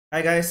Hi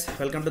guys,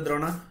 welcome to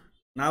Drona.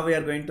 Now we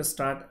are going to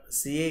start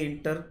CA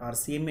Inter or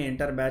CMA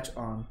Inter batch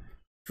on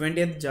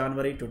 20th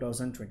January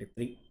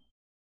 2023.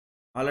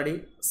 Already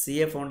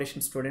CA Foundation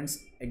students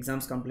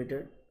exams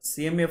completed,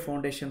 CMA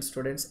Foundation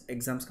students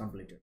exams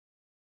completed.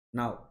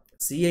 Now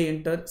CA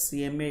Inter,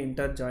 CMA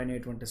Inter join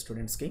అయ్యేటువంటి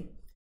students ki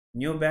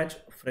new batch,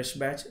 fresh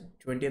batch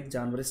 20th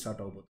January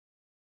start avabodhundi.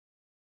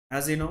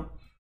 As you know,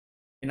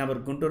 in our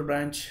Guntur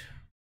branch,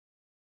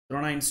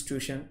 Drona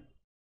institution,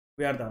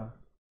 we are the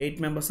 8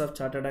 members of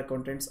chartered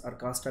accountants or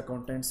cost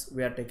accountants.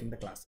 We are taking the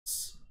classes,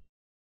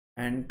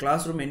 and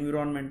classroom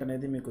environment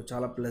అనేది మీకు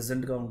చాలా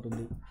ప్లెజెంట్గా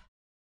ఉంటుంది.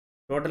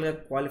 టోటల్గా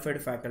qualified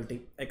faculty,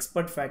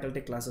 expert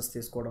faculty classes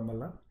తీసుకోవడం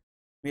వల్ల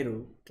మీరు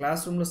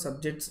class రూమ్లో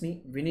సబ్జెక్ట్స్ని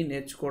విని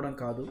నేర్చుకోవడం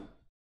కాదు,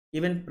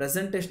 ఈవెన్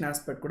ప్రజెంటేషన్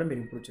ఆస్పెక్ట్ కూడా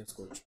మీరు ఇంప్రూవ్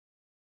చేసుకోవచ్చు.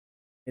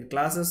 మీరు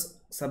క్లాసెస్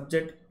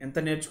సబ్జెక్ట్ ఎంత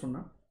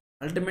నేర్చుకున్నా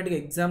అల్టిమేట్గా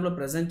ఎగ్జామ్లో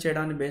ప్రజెంట్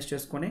చేయడాన్ని బేస్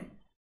చేసుకొని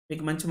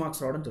మీకు మంచి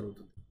మార్క్స్ రావడం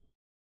జరుగుతుంది.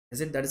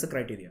 That is the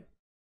criteria.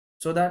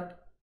 So that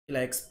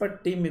ఇలా ఎక్స్పర్ట్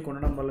టీం మీకు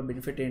ఉండడం వల్ల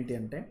బెనిఫిట్ ఏంటి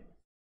అంటే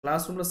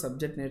క్లాస్ రూమ్లో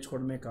సబ్జెక్ట్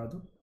నేర్చుకోవడమే కాదు,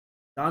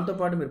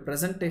 దాంతోపాటు మీరు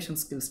ప్రజెంటేషన్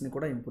స్కిల్స్ని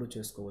కూడా ఇంప్రూవ్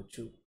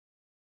చేసుకోవచ్చు.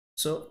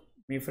 సో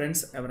మీ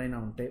ఫ్రెండ్స్ ఎవరైనా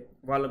ఉంటే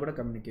వాళ్ళు కూడా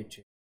కమ్యూనికేట్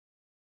చేయండి.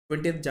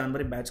 20th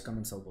January బ్యాచ్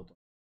కమెంట్స్ అవబోతుంది.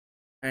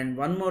 And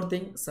one more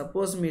thing,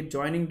 suppose మీరు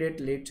జాయినింగ్ డేట్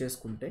లేట్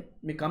చేసుకుంటే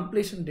మీ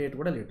కంప్లీషన్ డేట్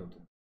కూడా లేట్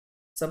అవుతుంది.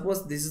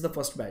 Suppose this is the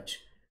first batch,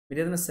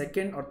 మీరు ఏదైనా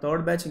సెకండ్ ఆర్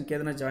థర్డ్ బ్యాచ్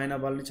ఇంకేదైనా జాయిన్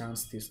అవ్వాలని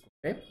ఛాన్స్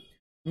తీసుకుంటే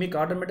మీకు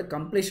ఆటోమేటిక్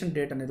కంప్లీషన్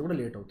డేట్ అనేది కూడా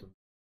లేట్ అవుతుంది.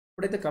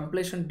 ఎప్పుడైతే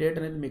కంప్లీషన్ డేట్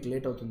అనేది మీకు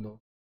లేట్ అవుతుందో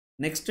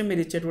నెక్స్ట్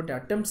మీరు ఇచ్చేటువంటి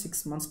అటెంప్ట్ 6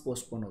 months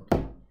పోస్ట్పోన్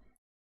అవుతుంది.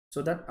 సో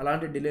దట్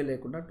అలాంటి డిలే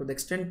లేకుండా to the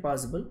extent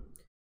possible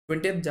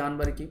 20th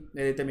Januaryకి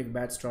ఏదైతే మీకు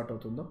బ్యాచ్ స్టార్ట్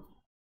అవుతుందో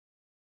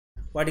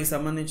వాటికి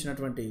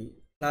సంబంధించినటువంటి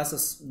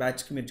క్లాసెస్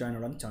బ్యాచ్కి మీరు జాయిన్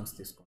అవ్వడానికి ఛాన్స్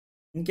తీసుకోండి.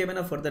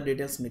 ఇంకేమైనా ఫర్దర్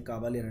డీటెయిల్స్ మీకు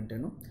కావాలి అని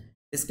అంటేను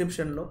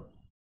డిస్క్రిప్షన్లో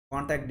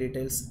contact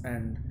details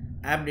and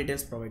app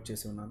details provide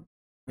చేసి ఉన్నాను,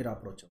 మీరు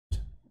అప్రోచ్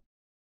అవ్వచ్చు.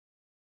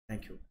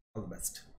 Thank you, all the best.